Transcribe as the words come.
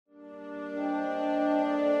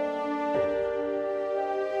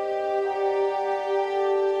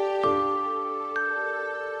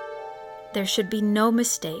There should be no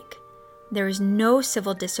mistake. There is no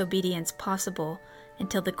civil disobedience possible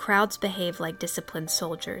until the crowds behave like disciplined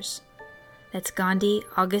soldiers. That's Gandhi,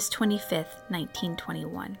 August 25th,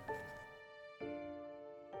 1921.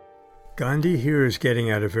 Gandhi here is getting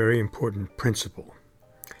at a very important principle,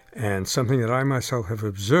 and something that I myself have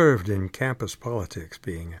observed in campus politics,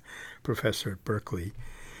 being a professor at Berkeley,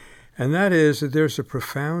 and that is that there's a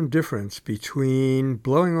profound difference between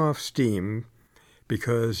blowing off steam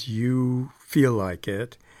because you feel like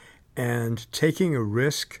it and taking a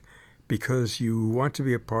risk because you want to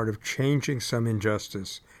be a part of changing some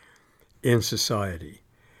injustice in society.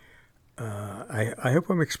 I hope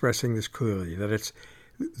I'm expressing this clearly, that it's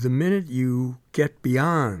the minute you get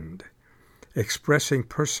beyond expressing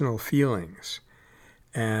personal feelings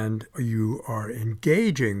and you are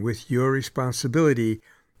engaging with your responsibility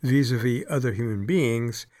vis-a-vis other human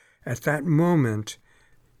beings, at that moment,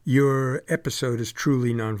 your episode is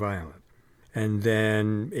truly nonviolent. And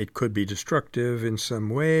then it could be destructive in some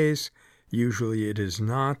ways. Usually it is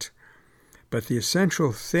not. But the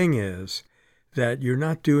essential thing is that you're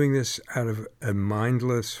not doing this out of a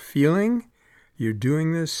mindless feeling. You're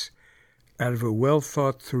doing this out of a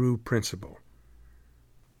well-thought-through principle.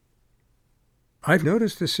 I've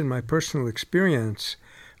noticed this in my personal experience.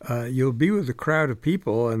 You'll be with a crowd of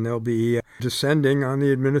people and they'll be descending on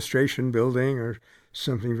the administration building or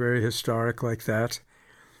something very historic like that.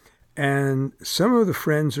 And some of the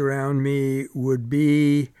friends around me would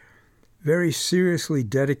be very seriously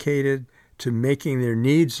dedicated to making their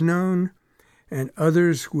needs known, and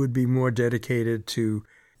others would be more dedicated to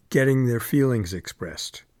getting their feelings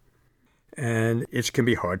expressed. And it can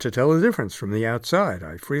be hard to tell the difference from the outside.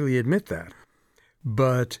 I freely admit that.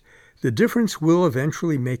 But the difference will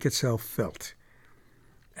eventually make itself felt.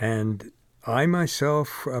 And I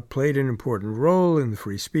myself played an important role in the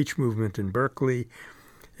free speech movement in Berkeley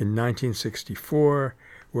in 1964,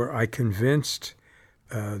 where I convinced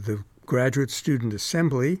the graduate student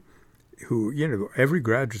assembly, who,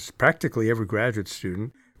 practically every graduate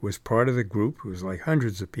student was part of the group. It was like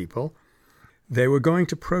hundreds of people. They were going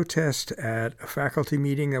to protest at a faculty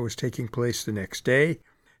meeting that was taking place the next day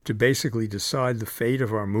to basically decide the fate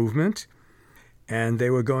of our movement. And they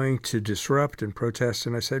were going to disrupt and protest.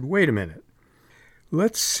 And I said, wait a minute.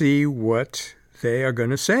 Let's see what they are going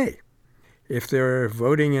to say. If they're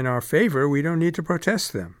voting in our favor, we don't need to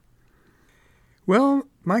protest them. Well,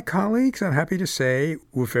 my colleagues, I'm happy to say,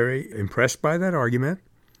 were very impressed by that argument.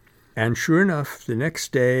 And sure enough, the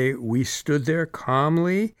next day we stood there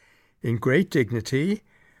calmly, in great dignity,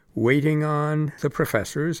 waiting on the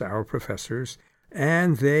professors, our professors,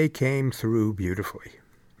 and they came through beautifully.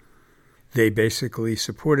 They basically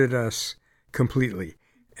supported us completely.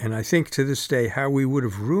 And I think to this day how we would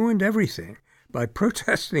have ruined everything by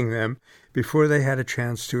protesting them before they had a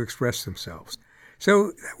chance to express themselves. So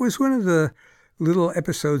that was one of the little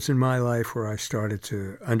episodes in my life where I started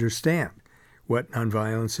to understand what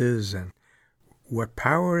nonviolence is and what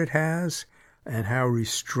power it has and how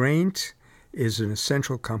restraint is an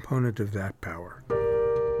essential component of that power.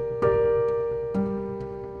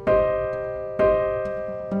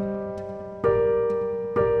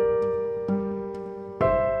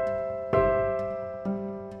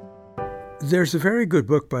 There's a very good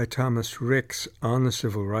book by Thomas Ricks on the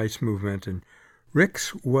civil rights movement, and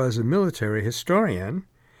Ricks was a military historian,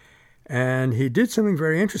 and he did something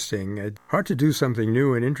very interesting. It's hard to do something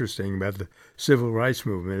new and interesting about the civil rights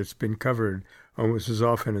movement. It's been covered almost as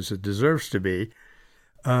often as it deserves to be.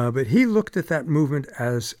 But he looked at that movement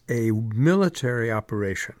as a military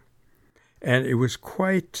operation, and it was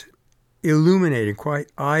quite illuminating,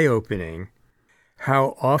 quite eye-opening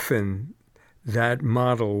how often that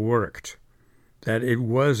model worked, that it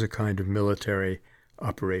was a kind of military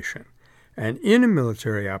operation. And in a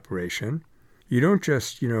military operation, you don't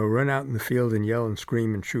just, run out in the field and yell and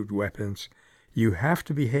scream and shoot weapons. You have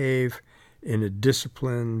to behave in a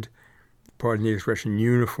disciplined, pardon the expression,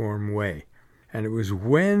 uniform way. And it was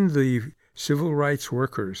when the civil rights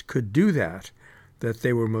workers could do that that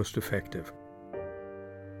they were most effective.